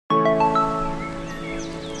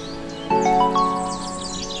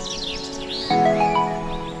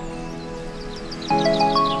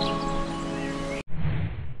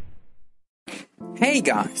Hey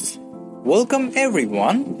guys, welcome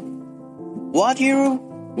everyone. What you're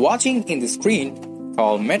watching in the screen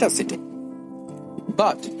called MetaCity.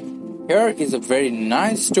 But here is a very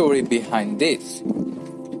nice story behind this.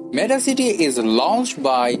 MetaCity is launched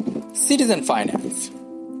by Citizen Finance.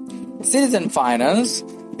 Citizen Finance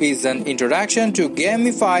is an introduction to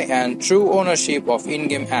gamify and true ownership of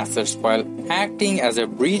in-game assets while acting as a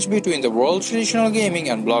bridge between the world's traditional gaming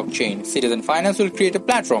and blockchain. Citizen Finance will create a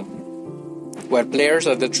platform where players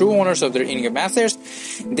are the true owners of their in-game assets.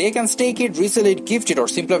 They can stake it, resell it, gift it, or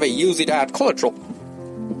simply use it as collateral.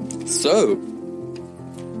 So,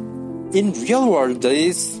 in real world,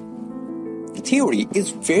 this theory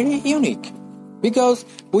is very unique because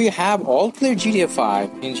we have all played GTA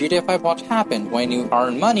 5. In GTA 5, what happened? When you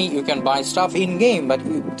earn money, you can buy stuff in-game, but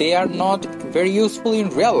they are not very useful in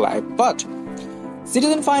real life. But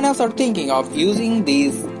Citizen Finance are thinking of using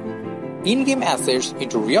these in-game assets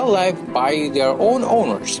into real life by their own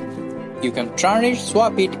owners. You can turn it,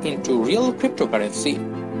 swap it into real cryptocurrency.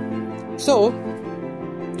 So,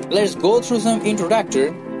 let's go through some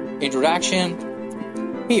introduction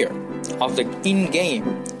here of the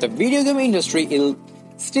in-game. The video game industry is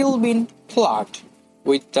still being plagued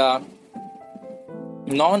with the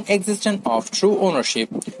non-existence of true ownership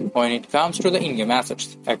when it comes to the in-game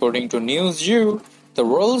assets. According to NewsView, the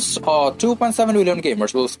world's 2.7 billion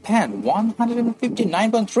gamers will spend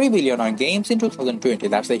 159.3 billion on games in 2020.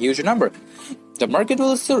 That's a huge number. The market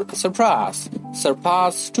will surpass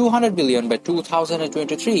 200 billion by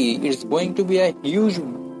 2023. It's going to be a huge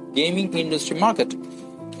gaming industry market.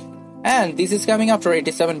 And this is coming after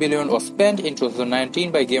 87 billion was spent in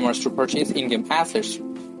 2019 by gamers to purchase in-game assets,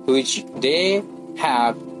 which they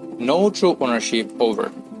have no true ownership over.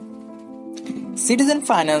 Citizen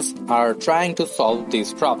Finance are trying to solve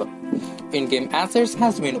this problem. In-game assets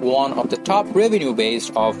has been one of the top revenue base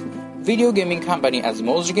of video gaming company, as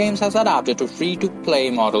most games has adapted to free-to-play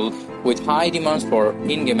model with high demands for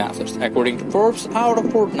in-game assets. According to Forbes, out of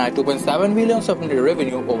Fortnite 2.7 billion secondary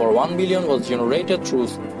revenue, over 1 billion was generated through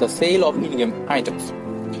the sale of in-game items.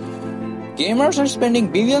 Gamers are spending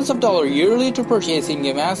billions of dollars yearly to purchase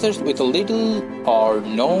in-game assets with little or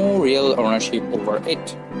no real ownership over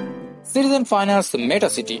it. Citizen Finance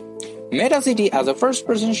MetaCity. MetaCity, as a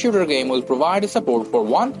first-person shooter game, will provide support for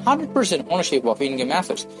 100% ownership of in-game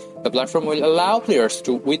assets. The platform will allow players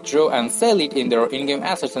to withdraw and sell it in their in-game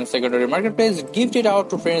assets and secondary marketplace, gift it out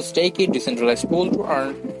to friends, stake it, decentralized pool to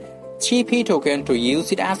earn TP token to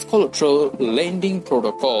use it as collateral lending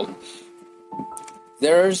protocol.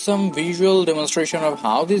 There are some visual demonstration of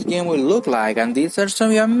how this game will look like, and these are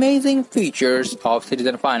some amazing features of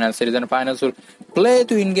Citizen Finance. Citizen Finance will play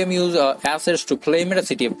to in-game use assets to play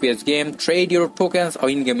MetaCity FPS game, trade your tokens or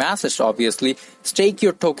in-game assets, obviously, stake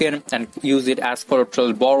your token and use it as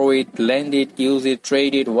collateral, borrow it, lend it, use it,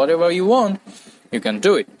 trade it, whatever you want, you can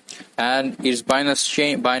do it. And it's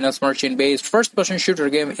Binance Smart Chain based first-person shooter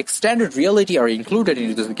game. Extended reality are included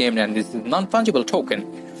in this game, and this is non-fungible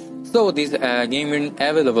token. So this game is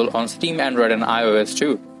available on Steam, Android, and iOS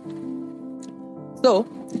too. So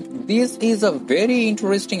this is a very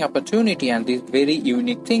interesting opportunity and this very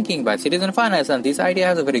unique thinking by Citizen Finance, and this idea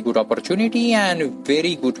has a very good opportunity and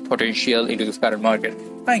very good potential into this current market.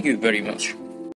 Thank you very much.